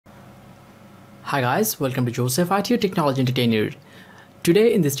Hi guys, welcome to Joseph IT, your technology entertainer.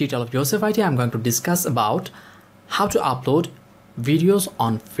 Today in this tutorial of Joseph IT, I'm going to discuss about how to upload videos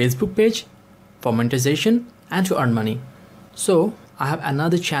on Facebook page for monetization and to earn money. So I have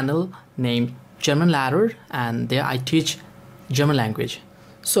another channel named German Ladder, and there I teach German language.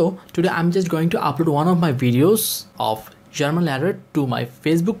 So today I'm just going to upload one of my videos of German Ladder to my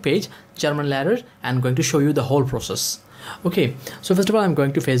Facebook page, German Ladder, and I'm going to show you the whole process. Okay, so first of all, I'm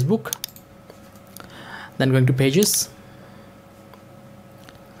going to Facebook, then going to pages,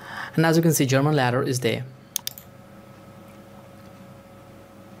 and as you can see, German Ladder is there.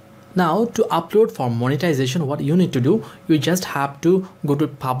 Now to upload for monetization, what you need to do, you just have to go to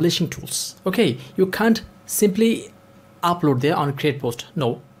publishing tools. Okay, you can't simply upload there on create post.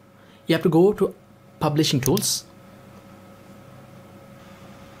 No, you have to go to publishing tools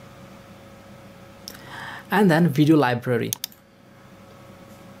and then video library,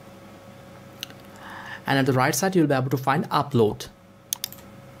 and at the right side you'll be able to find upload.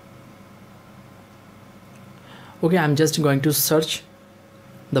 Okay, I'm just going to search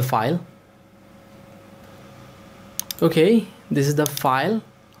the file. Okay, this is the file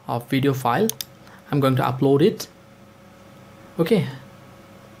of video file. I'm going to upload it. Okay,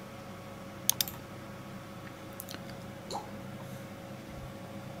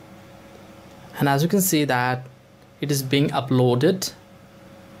 and as you can see that it is being uploaded,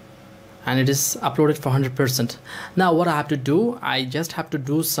 and it is uploaded for 100%. Now what I have to do, I just have to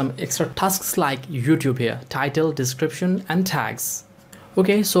do some extra tasks like YouTube here, title, description and tags.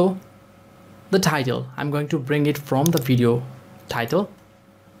 Okay, so the title, I'm going to bring it from the video title.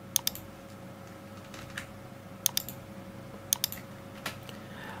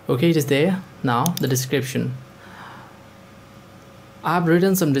 Okay, it is there. Now the description, I have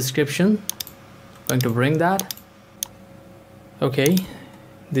written some description, going to bring that. Okay,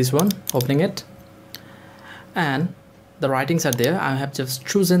 this one, opening it, and the writings are there. I have just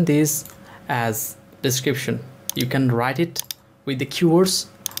chosen this as description. You can write it with the keywords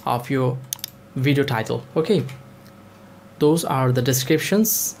of your video title. Okay, those are the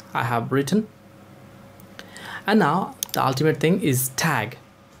descriptions I have written. And now the ultimate thing is tag.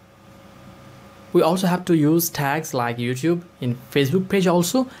 We also have to use tags like YouTube in Facebook page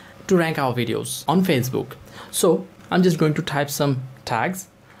also to rank our videos on Facebook. So I'm just going to type some tags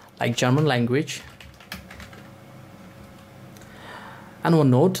like German language. And one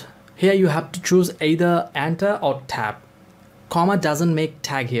note, here you have to choose either enter or tab. Comma doesn't make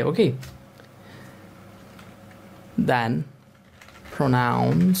tag here. Okay, then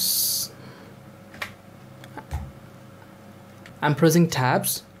pronouns, I'm pressing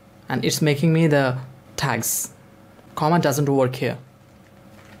tabs and it's making me the tags. Comma doesn't work here.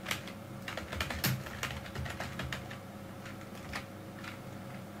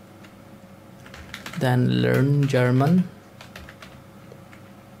 Then learn German.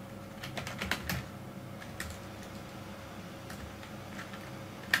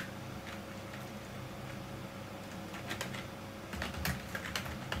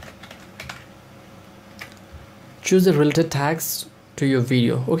 Choose the related tags to your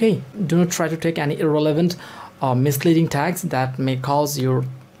video. Okay, do not try to take any irrelevant or misleading tags that may cause your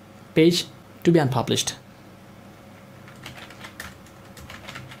page to be unpublished.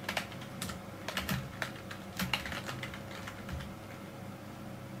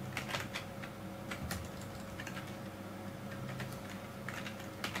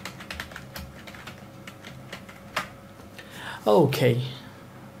 Okay,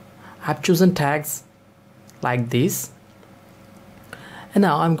 I've chosen tags like this, and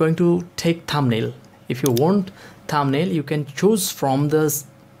now I'm going to take thumbnail. If you want thumbnail, you can choose from the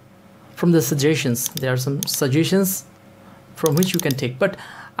suggestions. There are some suggestions from which you can take, but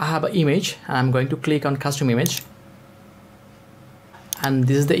I have an image and I'm going to click on custom image, and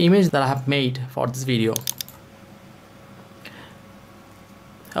this is the image that I have made for this video.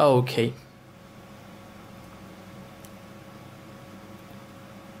 Okay,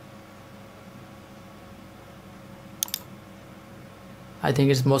 I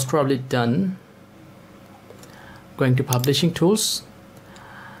think it's most probably done. Going to publishing tools,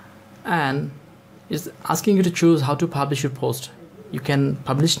 and it's asking you to choose how to publish your post. You can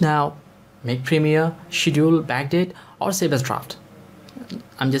publish now, make premiere, schedule, backdate, or save as draft.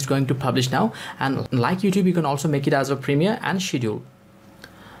 I'm just going to publish now, and like YouTube, you can also make it as a premiere and schedule.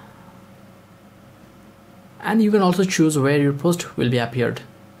 And you can also choose where your post will be appeared: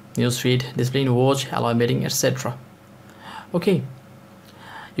 newsfeed, display in watch, allow embedding, etc. Okay,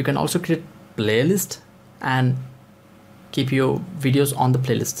 you can also create playlist and keep your videos on the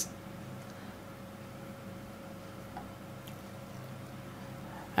playlists.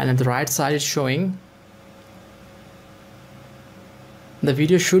 and at the right side it's showing the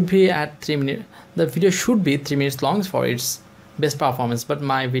video should be at 3 minutes. The video should be 3 minutes long for its best performance, but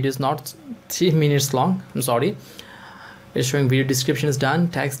my video is not 3 minutes long. I'm sorry. It's showing video description is done,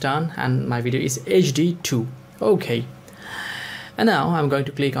 text done, and my video is HD2. Okay, and now I'm going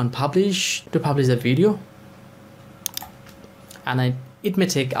to click on publish to publish the video, and it may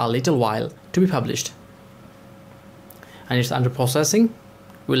take a little while to be published, and it's under processing.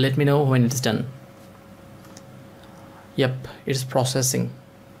 Will let me know when it is done. Yep, it's processing.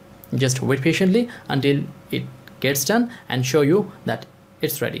 Just wait patiently until it gets done and show you that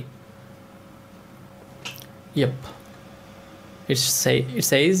it's ready. Yep, it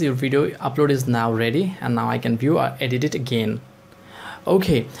says your video upload is now ready, and now I can view or edit it again.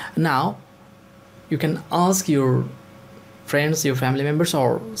 Okay, now you can ask your friends, your family members,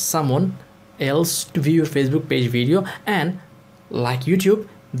 or someone else to view your Facebook page video, and like YouTube,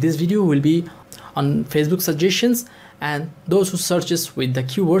 this video will be on Facebook suggestions, and those who searches with the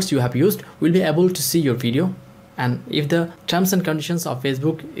keywords you have used will be able to see your video. And if the terms and conditions of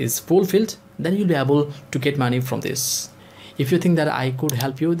Facebook is fulfilled, then you'll be able to get money from this. If you think that I could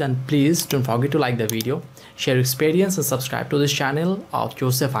help you, then please don't forget to like the video, share your experience, and subscribe to this channel of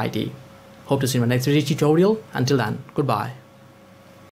Joseph IT. Hope to see you in my next video tutorial. Until then, goodbye.